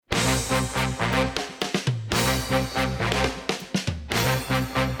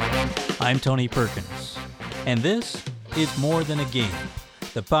I'm Tony Perkins, and this is More Than a Game,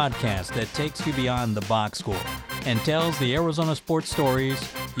 the podcast that takes you beyond the box score and tells the Arizona sports stories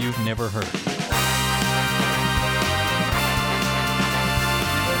you've never heard.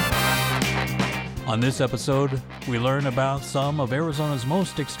 On this episode, we learn about some of Arizona's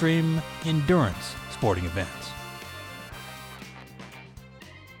most extreme endurance sporting events.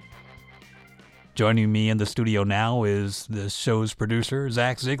 Joining me in the studio now is the show's producer,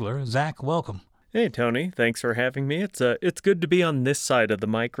 Zach Ziegler. Zach, welcome. Hey, Tony. Thanks for having me. It's good to be on this side of the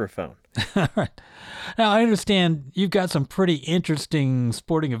microphone. All right. Now, I understand you've got some pretty interesting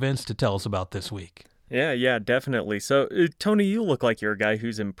sporting events to tell us about this week. Yeah, definitely. So, Tony, you look like you're a guy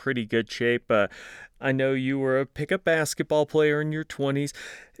who's in pretty good shape. I know you were a pickup basketball player in your 20s.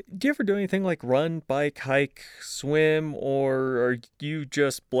 Do you ever do anything like run, bike, hike, swim, or are you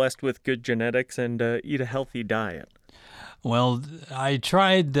just blessed with good genetics and eat a healthy diet? Well, I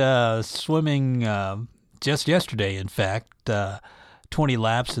tried swimming just yesterday, in fact, 20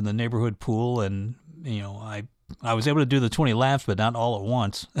 laps in the neighborhood pool, and, I was able to do the 20 laps, but not all at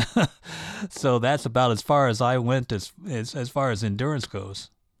once. So that's about as far as I went as far as endurance goes.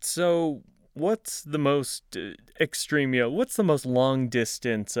 So what's the most extreme, what's the most long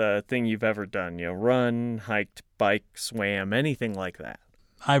distance thing you've ever done? Run, hiked, bike, swam, anything like that?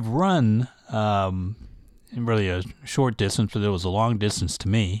 I've run really a short distance, but it was a long distance to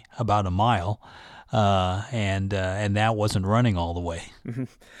me, about a mile. And that wasn't running all the way.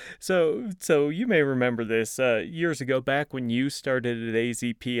 So you may remember this years ago, back when you started at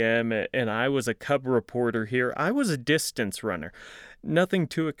AZPM and I was a Cub reporter here. I was a distance runner. Nothing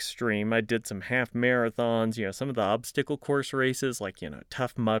too extreme. I did some half marathons, some of the obstacle course races like,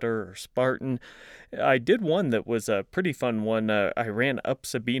 Tough Mudder or Spartan. I did one that was a pretty fun one. I ran up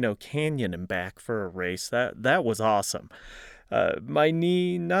Sabino Canyon and back for a race. That was awesome. My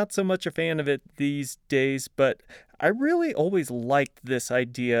knee, not so much a fan of it these days, but I really always liked this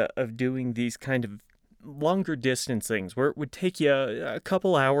idea of doing these kind of longer distance things where it would take you a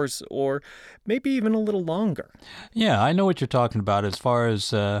couple hours or maybe even a little longer. Yeah, I know what you're talking about as far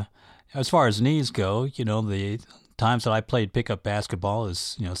as knees go. The times that I played pickup basketball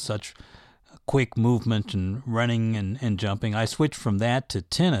is, such quick movement and running and jumping. I switched from that to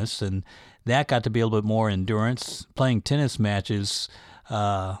tennis, and that got to be a little bit more endurance. Playing tennis matches,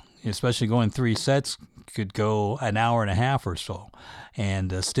 especially going 3 sets, could go an hour and a half or so,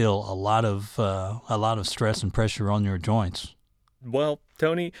 and still a lot of stress and pressure on your joints. Well,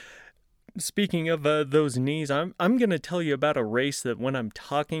 Tony, speaking of those knees, I'm going to tell you about a race that when I'm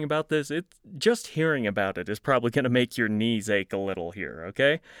talking about this, it's just hearing about it is probably going to make your knees ache a little here,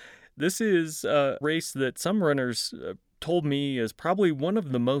 okay? This is a race that some runners told me is probably one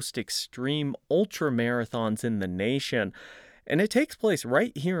of the most extreme ultra marathons in the nation. And it takes place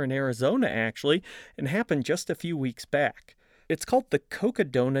right here in Arizona, actually, and happened just a few weeks back. It's called the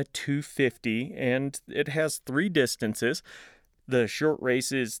Cocodona 250, and it has 3 distances. The short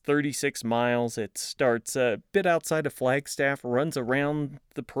race is 36 miles. It starts a bit outside of Flagstaff, runs around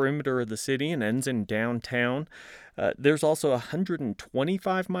the perimeter of the city, and ends in downtown. There's also a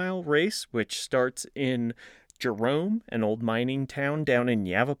 125-mile race, which starts in Jerome, an old mining town down in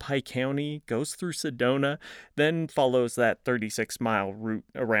Yavapai County, goes through Sedona, then follows that 36-mile route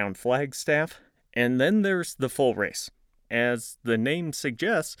around Flagstaff. And then there's the full race. As the name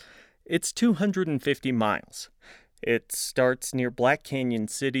suggests, it's 250 miles. It starts near Black Canyon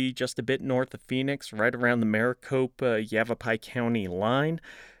City, just a bit north of Phoenix, right around the Maricopa-Yavapai County line.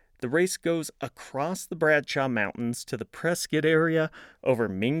 The race goes across the Bradshaw Mountains to the Prescott area, over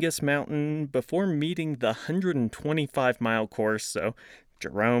Mingus Mountain, before meeting the 125-mile course, so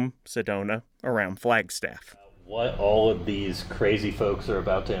Jerome, Sedona, around Flagstaff. What all of these crazy folks are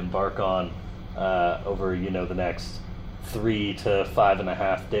about to embark on over, the next 3 to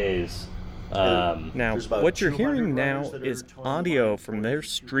 5.5 days. Now, what you're hearing now is audio from their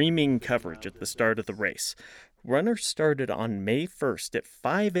streaming coverage at the start of the race. Runners started on May 1st at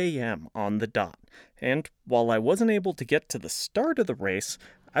 5 a.m. on the dot, and while I wasn't able to get to the start of the race,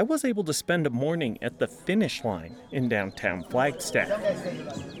 I was able to spend a morning at the finish line in downtown Flagstaff.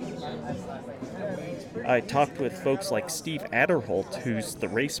 I talked with folks like Steve Adderholt, who's the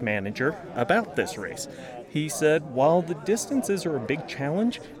race manager, about this race. He said while the distances are a big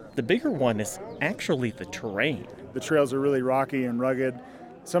challenge, the bigger one is actually the terrain. The trails are really rocky and rugged.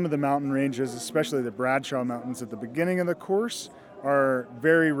 Some of the mountain ranges, especially the Bradshaw Mountains at the beginning of the course, are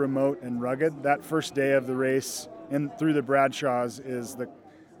very remote and rugged. That first day of the race and through the Bradshaws is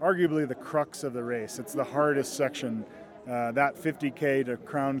arguably the crux of the race. It's the hardest section. That 50K to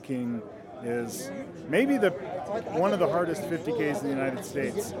Crown King is maybe one of the hardest 50Ks in the United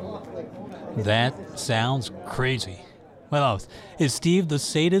States. That sounds crazy. Well, is Steve the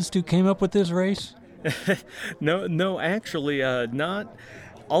sadist who came up with this race? No, actually, not.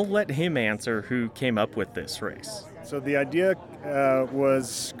 I'll let him answer who came up with this race. So the idea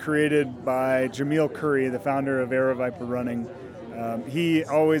was created by Jamil Curry, the founder of Aravaipa Running. He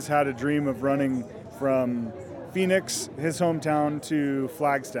always had a dream of running from Phoenix, his hometown, to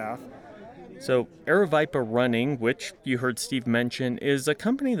Flagstaff. So Aravaipa Running, which you heard Steve mention, is a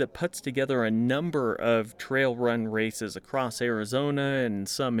company that puts together a number of trail run races across Arizona and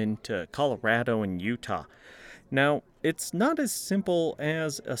some into Colorado and Utah. Now, it's not as simple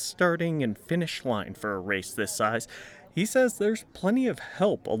as a starting and finish line for a race this size. He says there's plenty of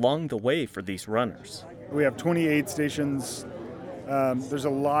help along the way for these runners. We have 28 stations. There's a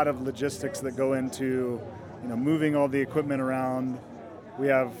lot of logistics that go into moving all the equipment around. We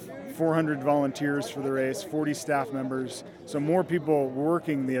have 400 volunteers for the race, 40 staff members, so more people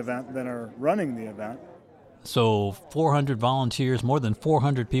working the event than are running the event. So 400 volunteers, more than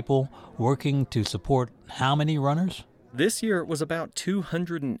 400 people working to support how many runners? This year it was about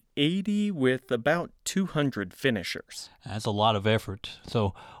 280 with about 200 finishers. That's a lot of effort.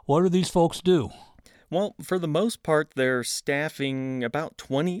 So what do these folks do? Well, for the most part, they're staffing about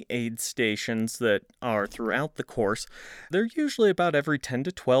 20 aid stations that are throughout the course. They're usually about every 10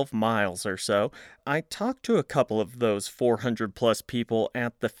 to 12 miles or so. I talked to a couple of those 400-plus people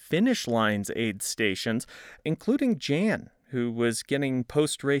at the finish line's aid stations, including Jan, who was getting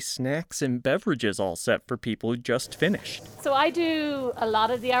post-race snacks and beverages all set for people who just finished. So I do a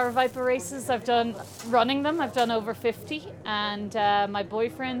lot of the Aravaipa races. I've done running them. I've done over 50. And my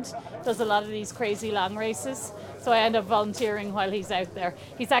boyfriend does a lot of these crazy long races. So I end up volunteering while he's out there.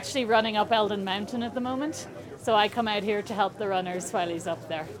 He's actually running up Eldon Mountain at the moment. So I come out here to help the runners while he's up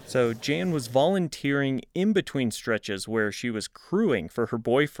there. So Jan was volunteering in between stretches where she was crewing for her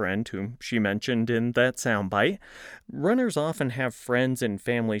boyfriend, whom she mentioned in that soundbite. Runners often have friends and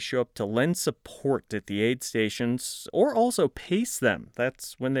family show up to lend support at the aid stations or also pace them.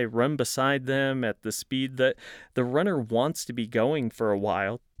 That's when they run beside them at the speed that the runner wants to be going for a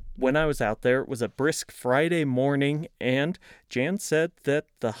while. When I was out there, it was a brisk Friday morning, and Jan said that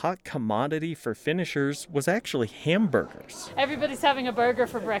the hot commodity for finishers was actually hamburgers. Everybody's having a burger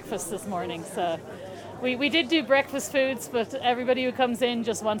for breakfast this morning, so we did do breakfast foods, but everybody who comes in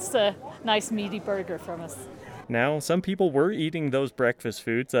just wants a nice meaty burger from us. Now, some people were eating those breakfast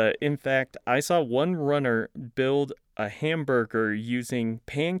foods. In fact, I saw one runner build a hamburger using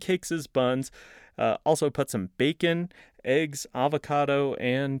pancakes as buns, also put some bacon, eggs, avocado,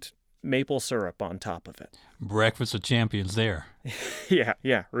 and maple syrup on top of it. Breakfast of champions there.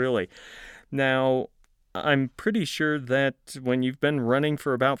 Yeah, really. Now, I'm pretty sure that when you've been running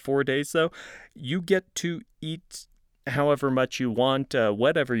for about 4 days, though, you get to eat however much you want,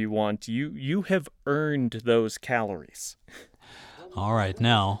 whatever you want. You have earned those calories. All right,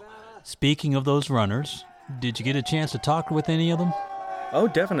 now, speaking of those runners, did you get a chance to talk with any of them? Oh,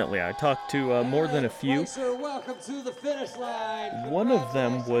 definitely. I talked to more than a few. Welcome to the finish line. One of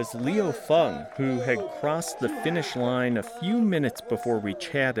them was Leo Feng, who had crossed the finish line a few minutes before we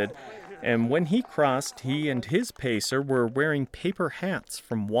chatted. And when he crossed, he and his pacer were wearing paper hats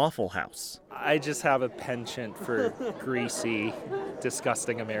from Waffle House. I just have a penchant for greasy,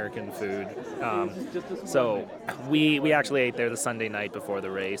 disgusting American food. So we actually ate there the Sunday night before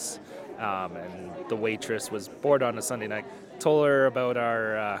the race. And the waitress was bored on a Sunday night. Told her about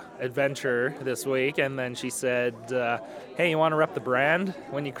our adventure this week, and then she said, hey, you want to rep the brand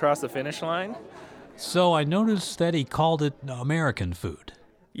when you cross the finish line? So I noticed that he called it American food.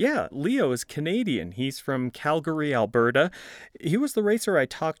 Yeah, Leo is Canadian. He's from Calgary, Alberta. He was the racer I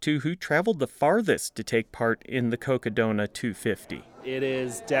talked to who traveled the farthest to take part in the Cocodona 250. It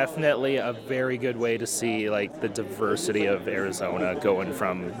is definitely a very good way to see the diversity of Arizona, going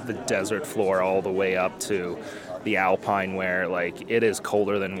from the desert floor all the way up to the alpine, where it is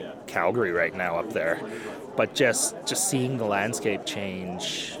colder than Calgary right now up there. But just seeing the landscape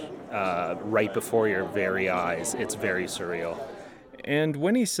change right before your very eyes, it's very surreal. And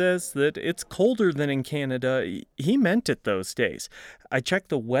when he says that it's colder than in Canada, he meant it those days. I checked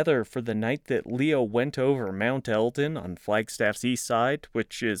the weather for the night that Leo went over Mount Eldon on Flagstaff's east side,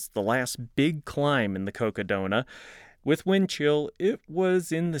 which is the last big climb in the Cocodona. With wind chill, it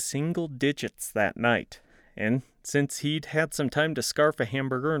was in the single digits that night. And since he'd had some time to scarf a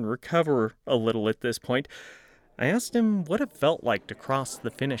hamburger and recover a little at this point, I asked him what it felt like to cross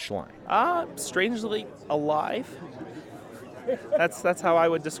the finish line. Strangely alive. That's how I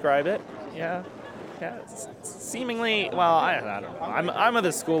would describe it. Yeah. Yeah, seemingly, well, I don't know. I'm of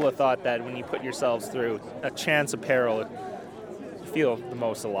the school of thought that when you put yourselves through a chance of peril, you feel the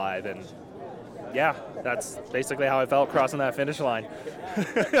most alive. And yeah, that's basically how I felt crossing that finish line.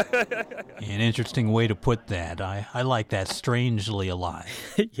 An interesting way to put that. I like that, strangely alive.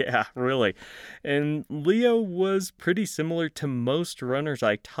 Yeah, really. And Leo was pretty similar to most runners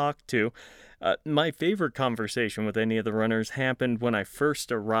I talked to. My favorite conversation with any of the runners happened when I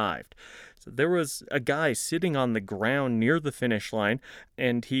first arrived. So there was a guy sitting on the ground near the finish line,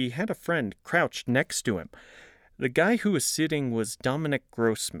 and he had a friend crouched next to him. The guy who was sitting was Dominic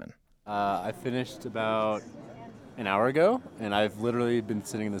Grossman. I finished about an hour ago, and I've literally been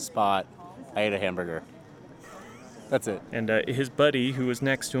sitting in the spot. I ate a hamburger. That's it. And his buddy who was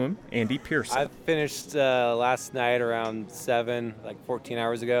next to him, Andy Pearson. I finished last night around 7, like 14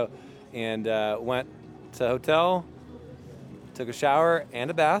 hours ago, and went to the hotel, took a shower and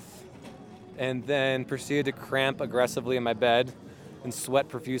a bath, and then proceeded to cramp aggressively in my bed and sweat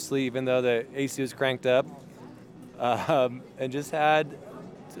profusely even though the AC was cranked up, and just had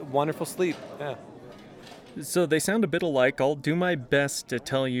wonderful sleep. Yeah. So they sound a bit alike. I'll do my best to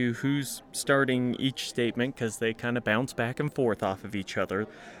tell you who's starting each statement because they kind of bounce back and forth off of each other.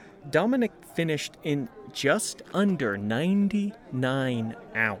 Dominic finished in just under 99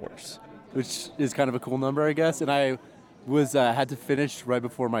 hours. Which is kind of a cool number, I guess. And I was had to finish right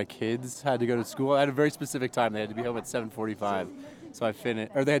before my kids had to go to school. I had a very specific time. They had to be home at 7:45. So I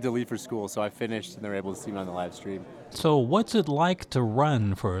finished, or they had to leave for school. So I finished, and they were able to see me on the live stream. So what's it like to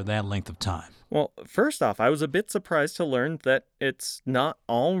run for that length of time? Well, first off, I was a bit surprised to learn that it's not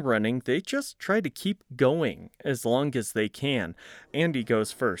all running. They just try to keep going as long as they can. Andy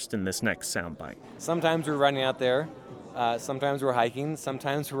goes first in this next soundbite. Sometimes we're running out there. Sometimes we're hiking.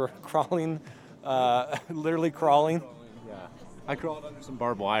 Sometimes we're crawling, literally crawling. Yeah, I crawled under some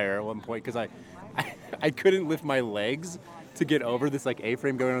barbed wire at one point because I couldn't lift my legs to get over this like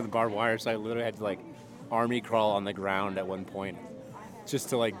A-frame going under the barbed wire, so I literally had to like army crawl on the ground at one point just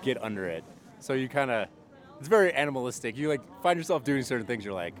to like get under it. So you kind of, it's very animalistic. You like find yourself doing certain things.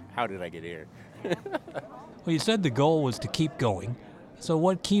 You're like, how did I get here? Well, you said the goal was to keep going. So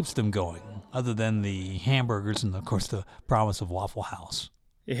what keeps them going, other than the hamburgers and, of course, the promise of Waffle House?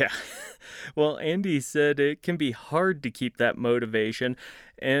 Yeah. Well, Andy said it can be hard to keep that motivation.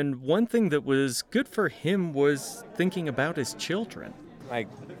 And one thing that was good for him was thinking about his children. My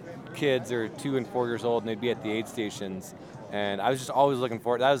kids are 2 and 4 years old, and they'd be at the aid stations. And I was just always looking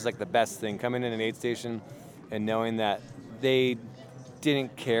forward. That was like the best thing, coming in an aid station and knowing that they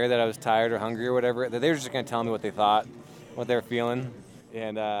didn't care that I was tired or hungry or whatever. That they were just going to tell me what they thought, what they were feeling.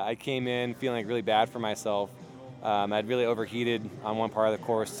 And I came in feeling like really bad for myself. I'd really overheated on one part of the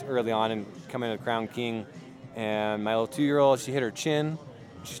course early on and coming into Crown King. And my little 2-year-old, she hit her chin.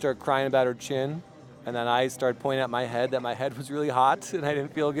 She started crying about her chin. And then I started pointing at my head that my head was really hot and I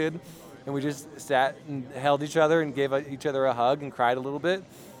didn't feel good. And we just sat and held each other and gave each other a hug and cried a little bit.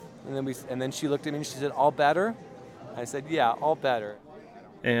 And then she looked at me and she said, "All better?" I said, "Yeah, all better."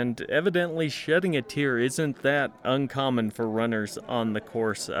 And evidently shedding a tear isn't that uncommon for runners on the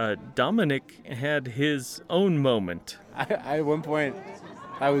course. Dominic had his own moment. At one point,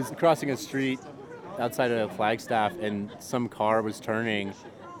 I was crossing a street outside of Flagstaff, and some car was turning,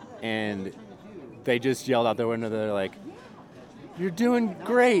 and they just yelled out their window, they're like, "You're doing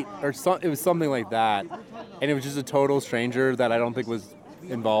great," or it was something like that. And it was just a total stranger that I don't think was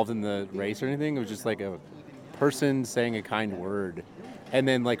involved in the race or anything. It was just like a person saying a kind word. And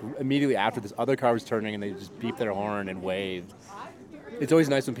then, like, immediately after, this other car was turning, and they just beeped their horn and waved. It's always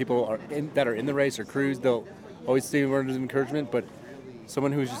nice when people that are in the race or crews, they'll always say words of encouragement, but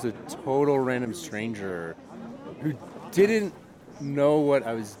someone who's just a total random stranger who didn't know what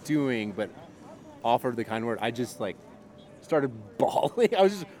I was doing but offered the kind word, I just, like, started bawling. I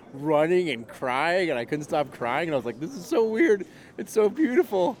was just running and crying, and I couldn't stop crying, and I was like, this is so weird. It's so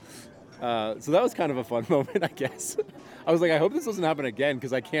beautiful. So that was kind of a fun moment, I guess. I was like, I hope this doesn't happen again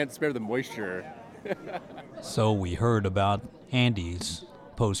because I can't spare the moisture. So we heard about Andy's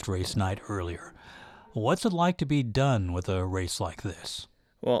post-race night earlier. What's it like to be done with a race like this?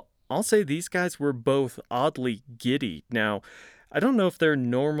 Well, I'll say these guys were both oddly giddy. Now, I don't know if they're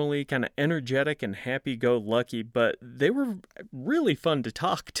normally kind of energetic and happy-go-lucky, but they were really fun to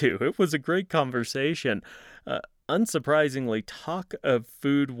talk to. It was a great conversation. Unsurprisingly, talk of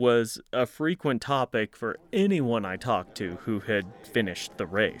food was a frequent topic for anyone I talked to who had finished the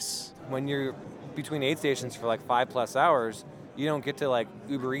race. When you're between aid stations for like 5+ hours, you don't get to like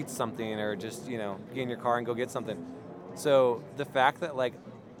Uber Eats something or just, get in your car and go get something. So the fact that like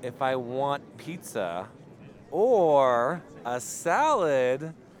if I want pizza or a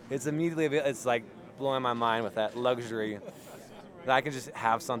salad, it's immediately, it's like blowing my mind with that luxury that I can just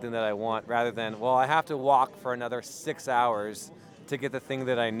have something that I want rather than, well, I have to walk for another 6 hours to get the thing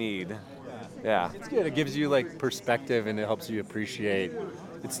that I need. Yeah. It's good. It gives you like perspective and it helps you appreciate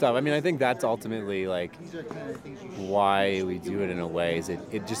it's stuff. I mean, I think that's ultimately like why we do it in a way is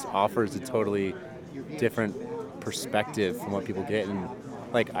it just offers a totally different perspective from what people get. And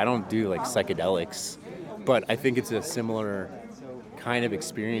like, I don't do like psychedelics, but I think it's a similar kind of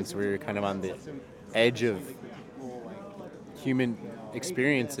experience where you're kind of on the edge of human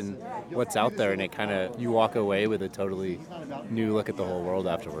experience and what's out there, and it kind of, you walk away with a totally new look at the whole world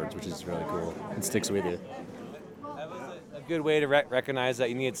afterwards, which is really cool and sticks with you. A good way to recognize that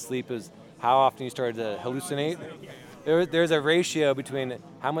you need sleep is how often you start to hallucinate. There's a ratio between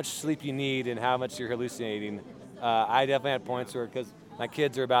how much sleep you need and how much you're hallucinating. I definitely had points where, because my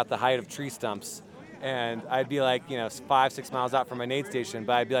kids are about the height of tree stumps, and I'd be like, 5-6 miles out from my aid station,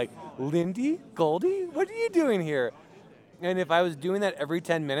 but I'd be like, Lindy, Goldie, what are you doing here? And if I was doing that every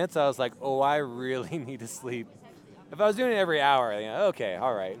 10 minutes, I was like, oh, I really need to sleep. If I was doing it every hour, okay,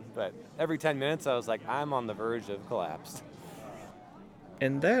 all right. But every 10 minutes, I was like, I'm on the verge of collapse.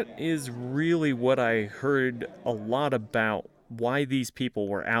 And that is really what I heard a lot about why these people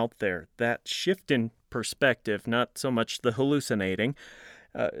were out there. That shift in perspective, not so much the hallucinating.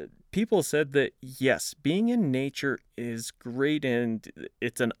 People said that, yes, being in nature is great and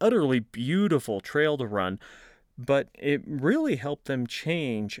it's an utterly beautiful trail to run, but it really helped them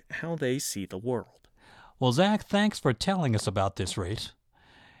change how they see the world. Well, Zach, thanks for telling us about this race.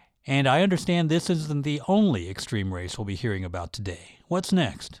 And I understand this isn't the only extreme race we'll be hearing about today. What's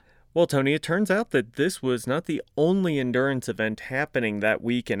next? Well, Tony, it turns out that this was not the only endurance event happening that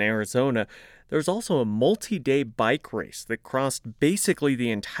week in Arizona. There's also a multi-day bike race that crossed basically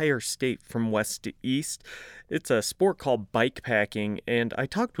the entire state from west to east. It's a sport called bikepacking, and I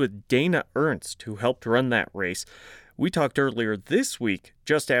talked with Dana Ernst, who helped run that race. We talked earlier this week,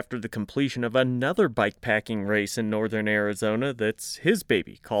 just after the completion of another bikepacking race in northern Arizona that's his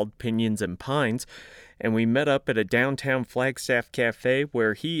baby, called Pinions and Pines. And we met up at a downtown Flagstaff cafe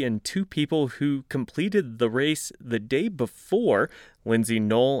where he and two people who completed the race the day before, Lindsay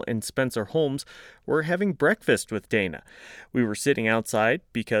Knoll and Spencer Holmes, were having breakfast with Dana. We were sitting outside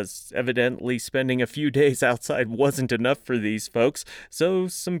because evidently spending a few days outside wasn't enough for these folks, so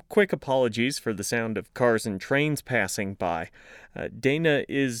some quick apologies for the sound of cars and trains passing by. Dana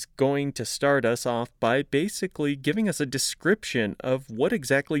is going to start us off by basically giving us a description of what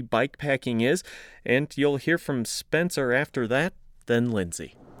exactly bikepacking is, and you'll hear from Spencer after that, then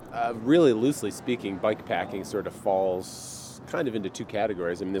Lindsay. Really loosely speaking, bikepacking sort of falls kind of into two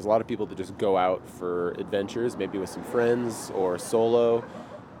categories. I mean, there's a lot of people that just go out for adventures, maybe with some friends or solo,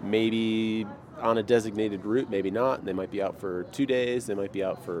 maybe on a designated route, maybe not. They might be out for 2 days, they might be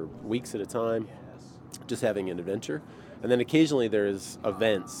out for weeks at a time, just having an adventure. And then occasionally there's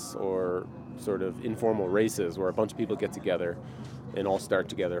events or sort of informal races where a bunch of people get together and all start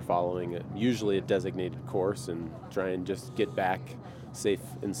together following usually a designated course and try and just get back safe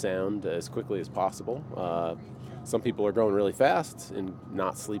and sound as quickly as possible. Some people are going really fast and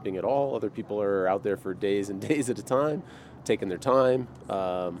not sleeping at all. Other people are out there for days and days at a time, taking their time,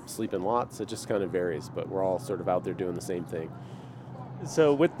 sleeping lots. It just kind of varies, but we're all sort of out there doing the same thing.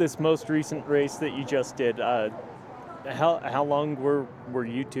 So with this most recent race that you just did, how long were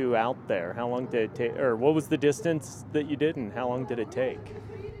you two out there? How long did it take, or what was the distance that you did, and how long did it take?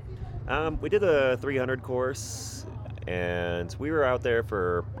 We did a 300 course, and we were out there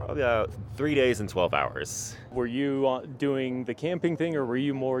for probably about 3 days and 12 hours. Were you doing the camping thing, or were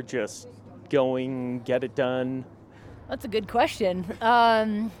you more just going, get it done? That's a good question.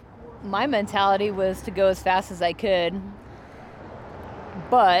 My mentality was to go as fast as I could,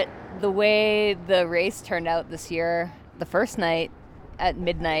 but the way the race turned out this year, the first night at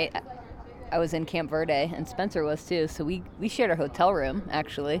midnight, I was in Camp Verde, and Spencer was too, so we shared a hotel room,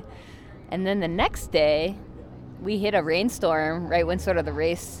 actually. And then the next day, we hit a rainstorm right when sort of the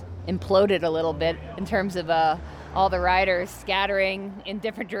race imploded a little bit in terms of all the riders scattering in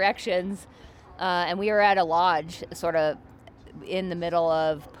different directions. And we were at a lodge sort of in the middle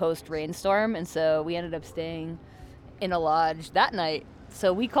of post-rainstorm, and so we ended up staying in a lodge that night.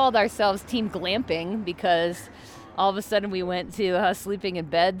 So we called ourselves Team Glamping because all of a sudden we went to sleeping in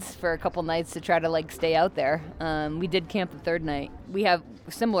beds for a couple nights to try to stay out there. We did camp the third night. We have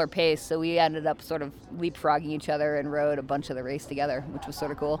a similar pace, so we ended up sort of leapfrogging each other and rode a bunch of the race together, which was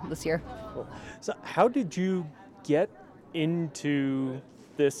sort of cool this year. Cool. So how did you get into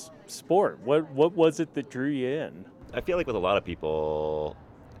this sport? What was it that drew you in? I feel like with a lot of people,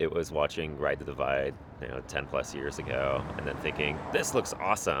 it was watching Ride the Divide, 10 plus years ago, and then thinking, this looks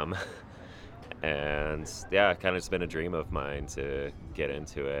awesome. And yeah, kind of just been a dream of mine to get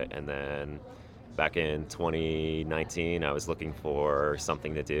into it. And then back in 2019, I was looking for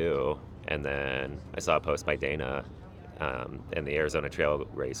something to do. And then I saw a post by Dana in the Arizona Trail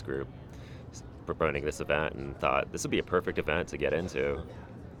Race group running this event, and thought this would be a perfect event to get into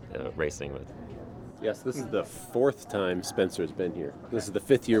racing with. Yes, this is the 4th time Spencer's been here. This is the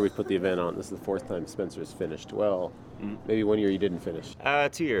 5th year we put the event on. This is the 4th time Spencer's finished. Well, maybe 1 year you didn't finish.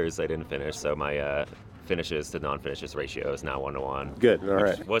 2 years I didn't finish, so my finishes to non-finishes ratio is now 1-to-1. Good, all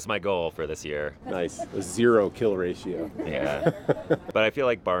right. Which was my goal for this year. Nice, a 0 kill ratio. Yeah, but I feel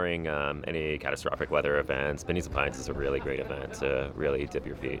like barring any catastrophic weather events, Pinions and Pines is a really great event to really dip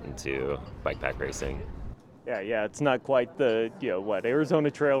your feet into bike pack racing. Yeah, it's not quite the,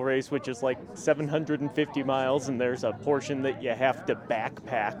 Arizona Trail Race, which is like 750 miles, and there's a portion that you have to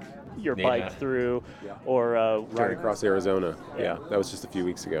backpack your bike through, or right across Arizona. Yeah, that was just a few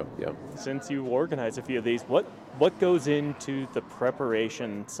weeks ago. Yeah. Since you organize a few of these, what goes into the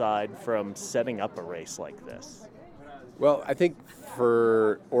preparation side from setting up a race like this? Well, I think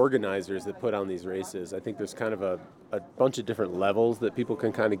for organizers that put on these races, I think there's kind of a bunch of different levels that people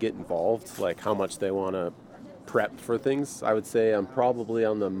can kind of get involved, like how much they want to prep for things. I would say I'm probably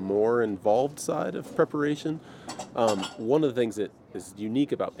on the more involved side of preparation. One of the things that is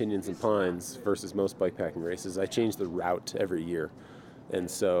unique about Pinions and Pines versus most bikepacking races, I change the route every year. And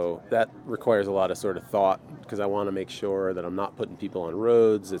so that requires a lot of sort of thought, because I want to make sure that I'm not putting people on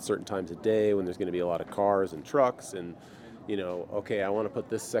roads at certain times of day when there's going to be a lot of cars and trucks, and okay, I want to put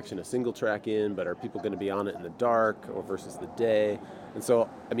this section of single track in, but are people going to be on it in the dark or versus the day? And so,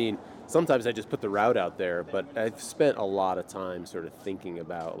 sometimes I just put the route out there, but I've spent a lot of time sort of thinking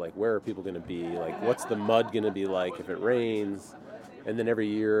about, like, where are people going to be? Like, what's the mud going to be like if it rains? And then every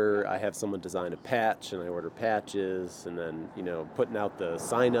year I have someone design a patch, and I order patches, and then, putting out the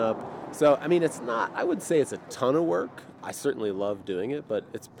sign up. So, I wouldn't say it's a ton of work. I certainly love doing it, but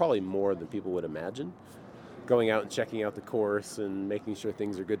it's probably more than people would imagine. Going out and checking out the course and making sure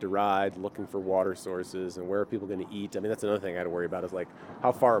things are good to ride, looking for water sources, and where are people going to eat. That's another thing I got to worry about, is like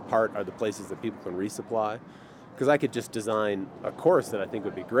how far apart are the places that people can resupply. Because I could just design a course that I think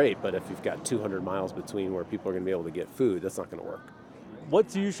would be great, but if you've got 200 miles between where people are going to be able to get food, that's not going to work.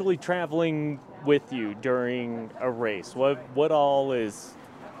 What's usually traveling with you during a race? What all is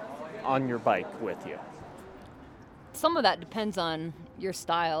on your bike with you? Some of that depends on your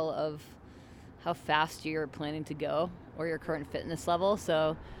style of how fast you're planning to go or your current fitness level.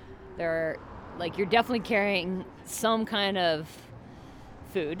 So you're definitely carrying some kind of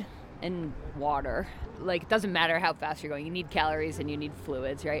food and water. Like, it doesn't matter how fast you're going. You need calories and you need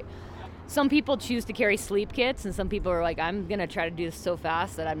fluids, right? Some people choose to carry sleep kits, and some people are like, I'm going to try to do this so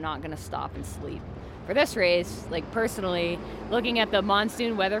fast that I'm not going to stop and sleep. For this race, personally, looking at the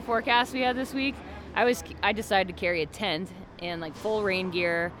monsoon weather forecast we had this week, I decided to carry a tent and full rain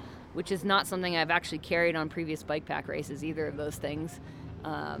gear, which is not something I've actually carried on previous bike pack races, either of those things.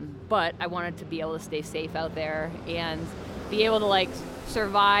 But I wanted to be able to stay safe out there and be able to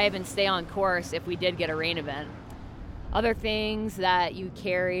survive and stay on course if we did get a rain event. Other things that you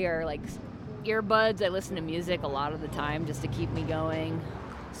carry are earbuds. I listen to music a lot of the time just to keep me going.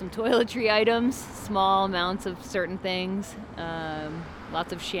 Some toiletry items, small amounts of certain things,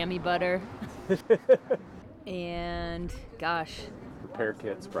 lots of chamois butter. And repair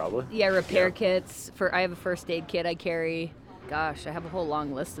kits, probably. Yeah, repair kits. I have a first aid kit I carry. I have a whole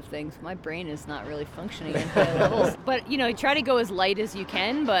long list of things. My brain is not really functioning at high levels. But, you try to go as light as you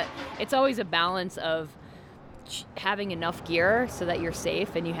can, but it's always a balance of having enough gear so that you're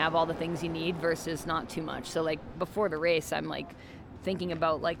safe and you have all the things you need versus not too much. So, before the race, I'm, thinking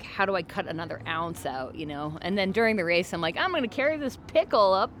about, how do I cut another ounce out, And then during the race, I'm I'm going to carry this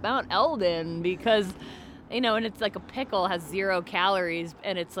pickle up Mount Eldon because... and it's a pickle has 0 calories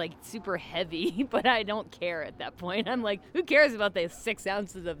and it's super heavy, but I don't care at that point. I'm who cares about the 6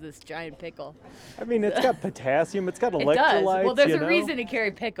 ounces of this giant pickle? It's got potassium, it's got electrolytes. It does. Well, there's a reason to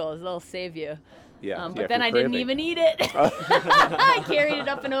carry pickles. They'll save you. Yeah. But then I didn't even eat it. I carried it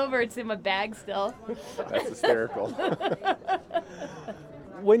up and over. It's in my bag still. That's hysterical.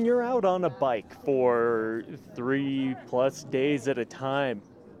 When you're out on a bike for 3+ days at a time,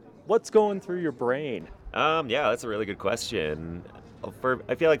 what's going through your brain? Yeah, that's a really good question.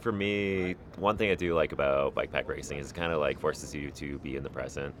 I feel like for me, one thing I do like about bike pack racing is it kind of forces you to be in the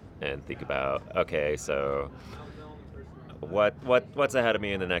present and think about, okay, so what's ahead of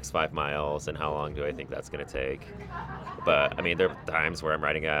me in the next 5 miles and how long do I think that's going to take? But there are times where I'm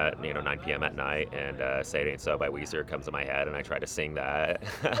riding at 9 p.m. at night and Say It Ain't So by Weezer comes in my head and I try to sing that.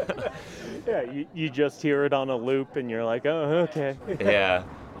 Yeah, you just hear it on a loop and you're like, oh, okay. Yeah.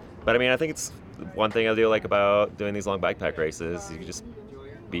 But I think it's one thing I do like about doing these long bike pack races, you can just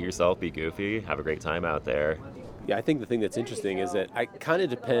be yourself, be goofy, have a great time out there. Yeah, I think the thing that's interesting is that it kind of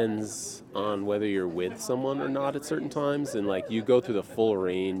depends on whether you're with someone or not at certain times. And like you go through the full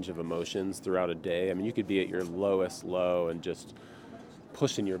range of emotions throughout a day. I mean, you could be at your lowest low and just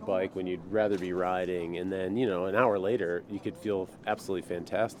pushing your bike when you'd rather be riding. And then, you know, an hour later, you could feel absolutely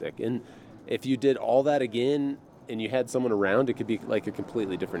fantastic. And if you did all that again and you had someone around, it could be like a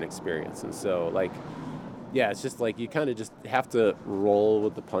completely different experience. And so like, yeah, it's just like you kind of just have to roll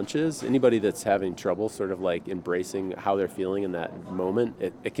with the punches. Anybody that's having trouble sort of like embracing how they're feeling in that moment,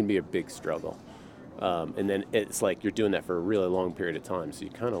 it can be a big struggle. And then it's like you're doing that for a really long period of time. So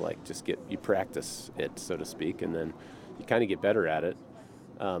you kind of like you practice it, so to speak, and then you kind of get better at it.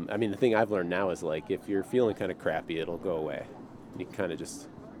 I mean, the thing I've learned now is like if you're feeling kind of crappy, it'll go away. You kind of just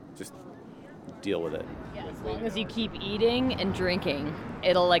deal with it. Yeah, as long as you keep eating and drinking,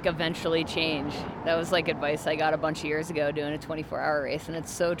 it'll like eventually change. That was like advice I got a bunch of years ago doing a 24-hour race, and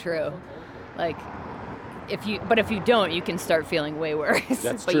it's so true. Like, if you don't, you can start feeling way worse.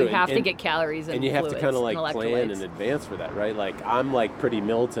 That's but true. You have to get calories and you have fluids to kind of like and plan in advance for that, right? Like I'm like pretty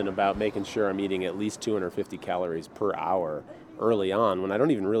militant about making sure I'm eating at least 250 calories per hour early on when I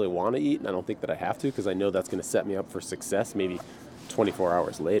don't even really want to eat, and I don't think that I have to because I know that's going to set me up for success maybe 24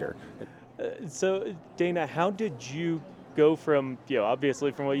 hours later. So, Dana, how did you go from,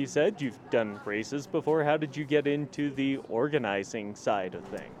 obviously from what you said, you've done races before. How did you get into the organizing side of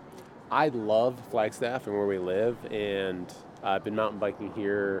things? I love Flagstaff and where we live, and I've been mountain biking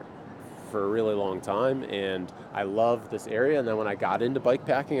here for a really long time, and I love this area. And then when I got into bike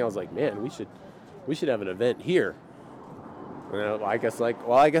packing, I was like, man, we should have an event here. And I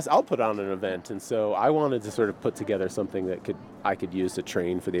guess I'll put on an event. And so I wanted to sort of put together something that I could use to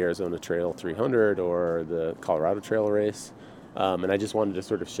train for the Arizona Trail 300 or the Colorado Trail race. And I just wanted to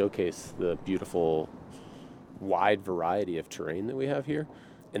sort of showcase the beautiful, wide variety of terrain that we have here.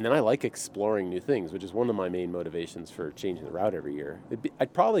 And then I like exploring new things, which is one of my main motivations for changing the route every year.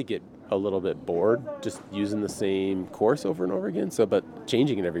 I'd probably get a little bit bored just using the same course over and over again. But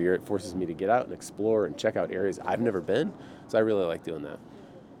changing it every year, it forces me to get out and explore and check out areas I've never been. So I really like doing that.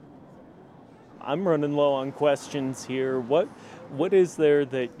 I'm running low on questions here. What is there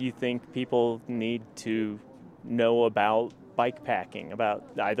that you think people need to know about bike packing, about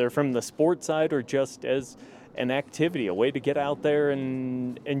either from the sport side or just as an activity, a way to get out there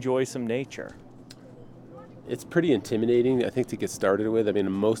and enjoy some nature? It's pretty intimidating, I think, to get started with. I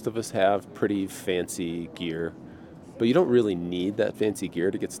mean, most of us have pretty fancy gear, but you don't really need that fancy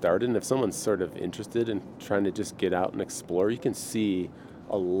gear to get started. And if someone's sort of interested in trying to just get out and explore, you can see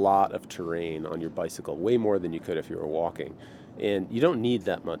a lot of terrain on your bicycle, way more than you could if you were walking. And you don't need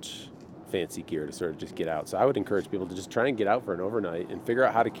that much fancy gear to sort of just get out. So I would encourage people to just try and get out for an overnight and figure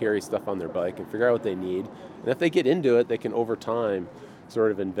out how to carry stuff on their bike and figure out what they need. And if they get into it, they can over time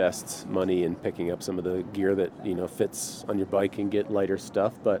sort of invest money in picking up some of the gear that, fits on your bike and get lighter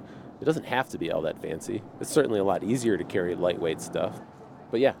stuff. But it doesn't have to be all that fancy. It's certainly a lot easier to carry lightweight stuff.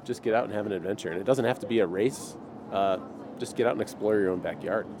 But yeah, just get out and have an adventure. And it doesn't have to be a race. Just get out and explore your own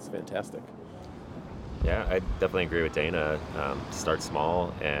backyard. It's fantastic. Yeah, I definitely agree with Dana. Start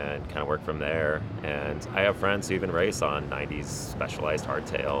small and kind of work from there. And I have friends who even race on 90s specialized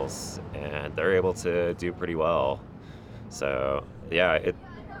hardtails, and they're able to do pretty well. So yeah,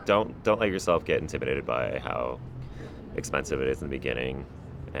 don't let yourself get intimidated by how expensive it is in the beginning,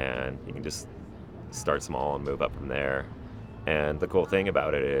 and you can just start small and move up from there. And the cool thing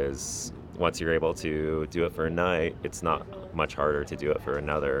about it is once you're able to do it for a night, it's not much harder to do it for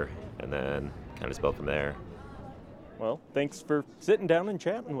another, and then kind of just build from there. Well, thanks for sitting down and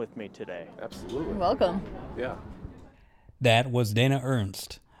chatting with me today. Absolutely. You're welcome. Yeah. That was Dana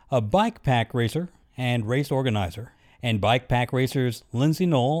Ernst, a bike pack racer and race organizer, and bike pack racers Lindsay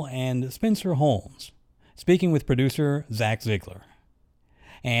Knoll and Spencer Holmes, speaking with producer Zach Ziegler.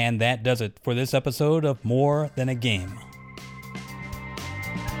 And that does it for this episode of More Than a Game.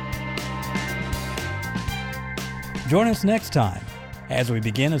 Join us next time as we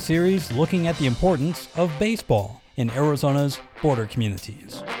begin a series looking at the importance of baseball in Arizona's border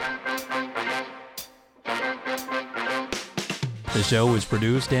communities. The show is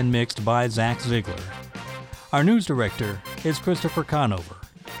produced and mixed by Zach Ziegler. Our news director is Christopher Conover.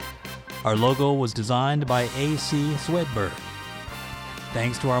 Our logo was designed by A.C. Swedberg.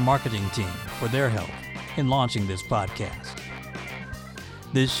 Thanks to our marketing team for their help in launching this podcast.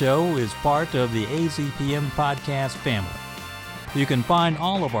 This show is part of the AZPM podcast family. You can find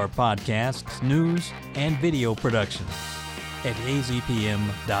all of our podcasts, news, and video productions at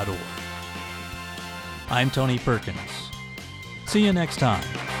azpm.org. I'm Tony Perkins. See you next time.